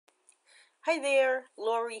Hi there,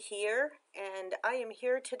 Lori here, and I am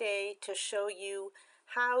here today to show you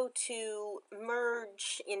how to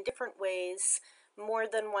merge in different ways more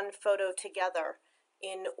than one photo together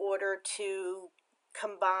in order to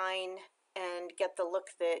combine and get the look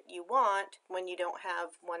that you want when you don't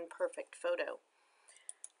have one perfect photo.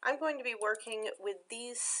 I'm going to be working with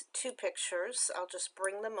these two pictures. I'll just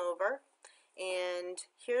bring them over, and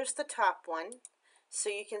here's the top one. So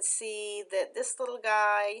you can see that this little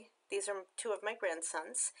guy, these are two of my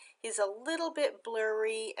grandsons, he's a little bit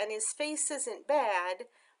blurry and his face isn't bad,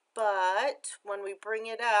 but when we bring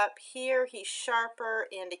it up here, he's sharper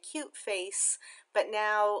and a cute face, but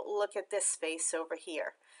now look at this face over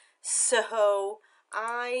here. So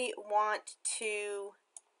I want to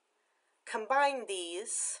combine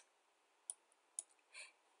these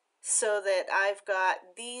so that I've got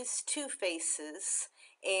these two faces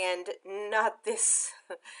and not this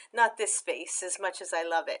not this face, as much as I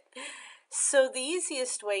love it. So the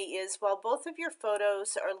easiest way is, while both of your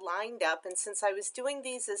photos are lined up, and since I was doing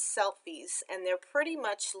these as selfies and they're pretty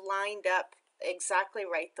much lined up exactly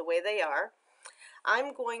right the way they are,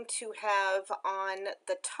 I'm going to have on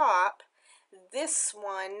the top this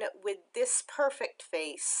one with this perfect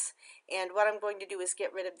face, and what I'm going to do is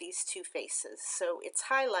get rid of these two faces. So it's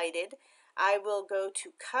highlighted. I will go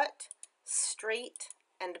to cut, straight,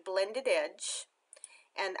 and blended edge,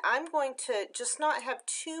 and I'm going to just not have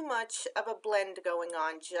too much of a blend going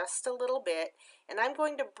on, just a little bit, and I'm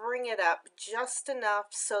going to bring it up just enough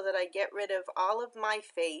so that I get rid of all of my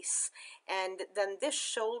face, and then this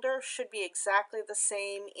shoulder should be exactly the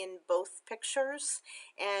same in both pictures,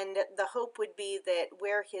 and the hope would be that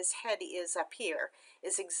where his head is up here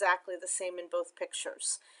is exactly the same in both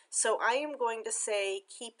pictures. So I am going to say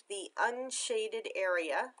keep the unshaded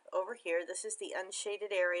area over here, this is the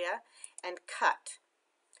unshaded area, and cut.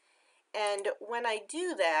 And when I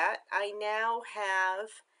do that, I now have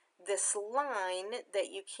this line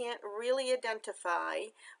that you can't really identify,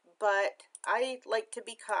 but I like to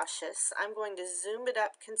be cautious. I'm going to zoom it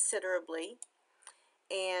up considerably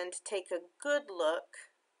and take a good look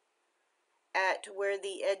at where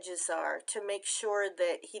the edges are to make sure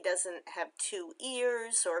that he doesn't have two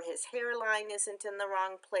ears or his hairline isn't in the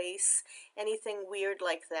wrong place, anything weird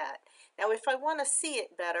like that. Now if I want to see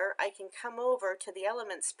it better, I can come over to the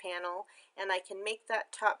Elements panel and I can make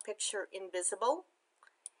that top picture invisible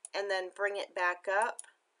and then bring it back up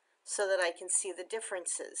so that I can see the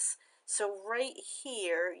differences. So right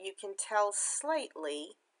here you can tell slightly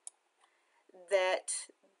that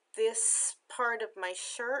this part of my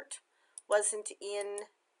shirt wasn't in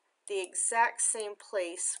the exact same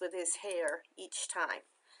place with his hair each time.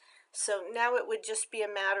 So now it would just be a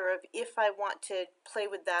matter of if I want to play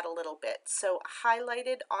with that a little bit. So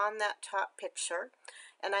highlighted on that top picture,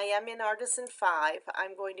 and I am in Artisan 5,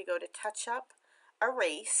 I'm going to go to Touch Up,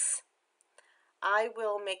 Erase. I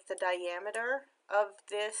will make the diameter of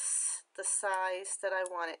this the size that I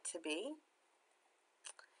want it to be.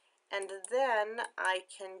 And then I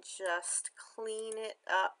can just clean it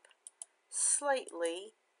up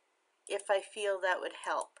slightly if I feel that would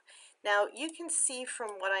help. Now you can see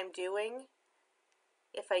from what I'm doing,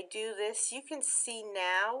 if I do this, you can see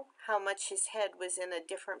now how much his head was in a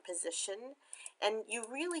different position, and you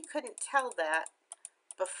really couldn't tell that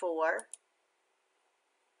before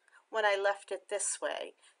when I left it this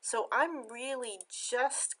way. So I'm really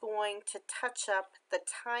just going to touch up the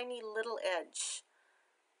tiny little edge,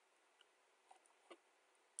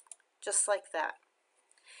 just like that.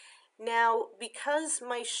 Now, because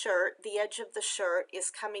my shirt, the edge of the shirt, is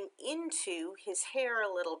coming into his hair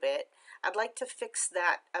a little bit, I'd like to fix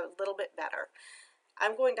that a little bit better.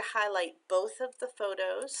 I'm going to highlight both of the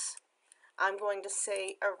photos. I'm going to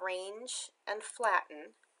say Arrange and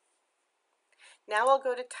Flatten. Now I'll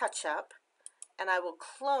go to Touch Up, and I will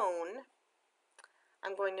clone.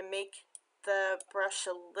 I'm going to make the brush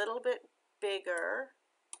a little bit bigger.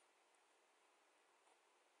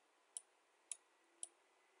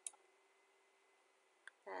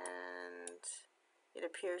 And it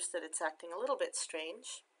appears that it's acting a little bit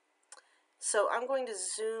strange. So I'm going to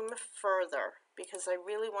zoom further because I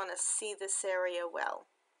really want to see this area well.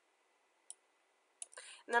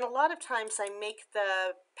 And then a lot of times I make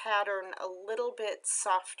the pattern a little bit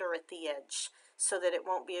softer at the edge so that it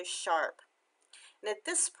won't be as sharp. And at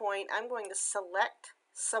this point I'm going to select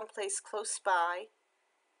someplace close by,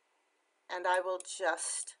 and I will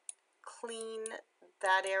just clean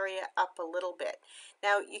that area up a little bit.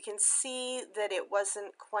 Now you can see that it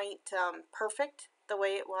wasn't quite perfect the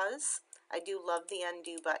way it was. I do love the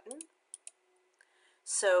undo button.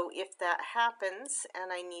 So if that happens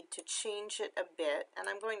and I need to change it a bit, and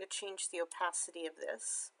I'm going to change the opacity of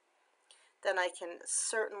this, then I can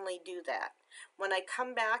certainly do that. When I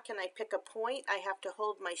come back and I pick a point, I have to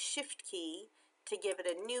hold my Shift key to give it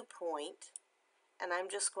a new point, and I'm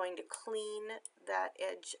just going to clean that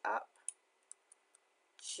edge up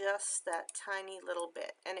just that tiny little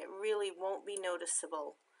bit, and it really won't be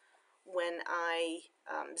noticeable when I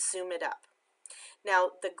zoom it up.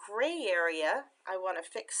 Now the gray area, I want to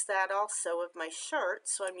fix that also of my shirt,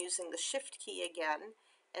 so I'm using the Shift key again,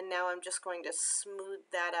 and now I'm just going to smooth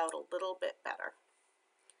that out a little bit better.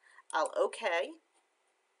 I'll OK,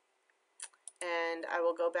 and I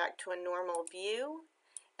will go back to a normal view.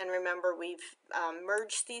 And remember, we've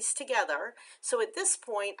merged these together. So at this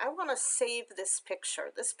point, I want to save this picture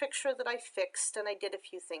that I fixed, and I did a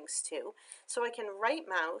few things too. So I can right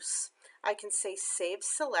mouse, I can say Save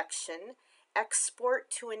Selection, Export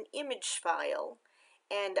to an image file,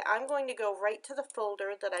 and I'm going to go right to the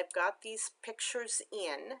folder that I've got these pictures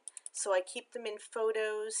in. So I keep them in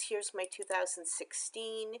Photos. Here's my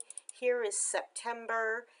 2016. Here is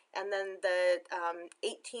September, and then the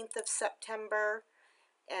 18th of September.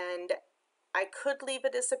 And I could leave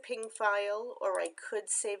it as a PNG file, or I could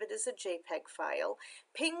save it as a JPEG file.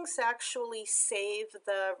 PNGs actually save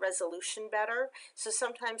the resolution better, so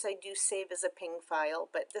sometimes I do save as a PNG file,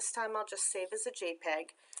 but this time I'll just save as a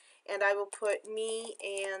JPEG. And I will put me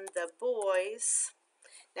and the boys.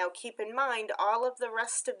 Now keep in mind, all of the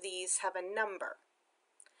rest of these have a number.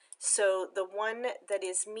 So the one that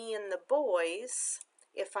is me and the boys,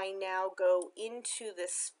 if I now go into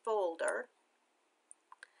this folder,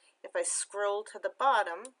 if I scroll to the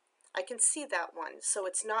bottom, I can see that one. So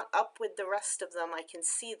it's not up with the rest of them. I can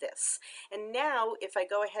see this. And now if I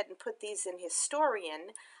go ahead and put these in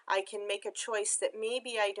Historian, I can make a choice that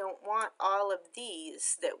maybe I don't want all of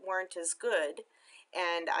these that weren't as good,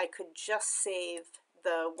 and I could just save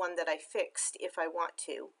the one that I fixed if I want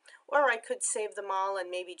to. Or I could save them all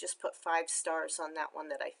and maybe just put 5 stars on that one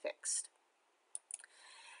that I fixed.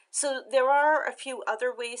 So there are a few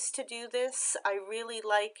other ways to do this. I really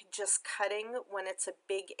like just cutting when it's a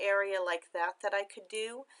big area like that I could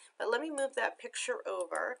do. But let me move that picture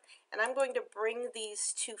over, and I'm going to bring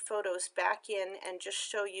these two photos back in and just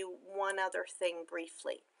show you one other thing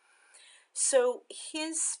briefly. So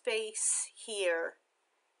his face here,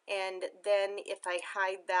 and then if I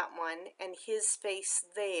hide that one, and his face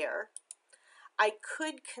there, I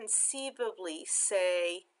could conceivably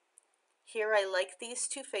say, here I like these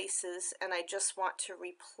two faces, and I just want to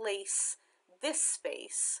replace this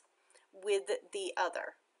face with the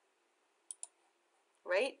other,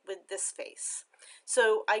 right? With this face.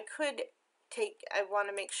 So I could take, I want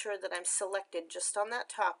to make sure that I'm selected just on that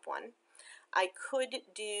top one. I could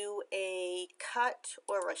do a cut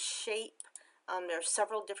or a shape. There are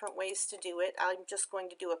several different ways to do it. I'm just going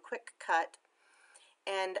to do a quick cut,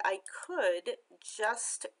 and I could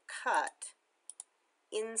just cut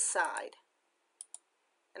inside.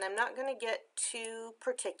 And I'm not going to get too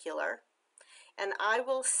particular, and I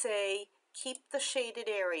will say keep the shaded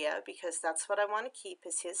area because that's what I want to keep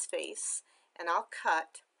is his face, and I'll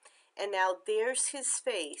cut, and now there's his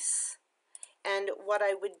face. And what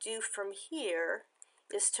I would do from here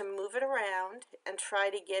is to move it around and try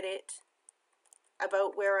to get it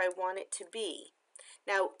about where I want it to be.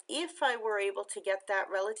 Now, if I were able to get that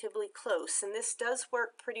relatively close, and this does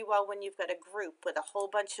work pretty well when you've got a group with a whole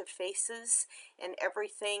bunch of faces and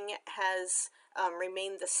everything has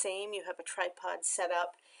remained the same, you have a tripod set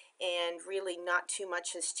up and really not too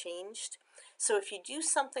much has changed. So if you do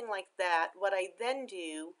something like that, what I then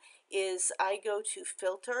do is I go to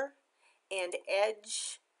Filter and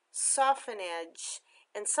Edge, Soften Edge,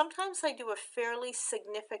 and sometimes I do a fairly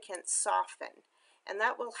significant soften, and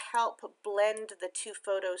that will help blend the two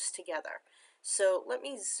photos together. So let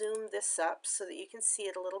me zoom this up so that you can see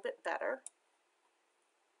it a little bit better.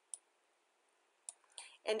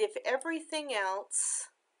 And if everything else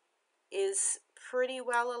is pretty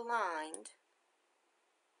well aligned,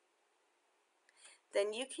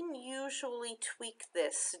 then you can usually tweak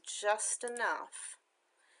this just enough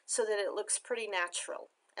so that it looks pretty natural.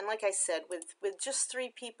 And like I said, with just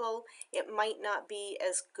 3 people, it might not be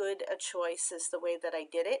as good a choice as the way that I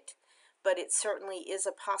did it, but it certainly is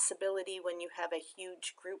a possibility when you have a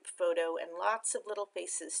huge group photo and lots of little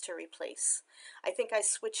faces to replace. I think I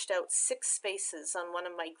switched out 6 faces on one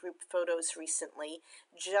of my group photos recently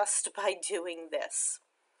just by doing this.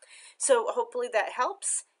 So hopefully that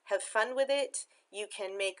helps. Have fun with it. You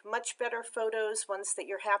can make much better photos, ones that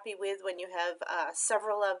you're happy with when you have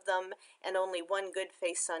several of them and only one good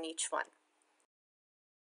face on each one.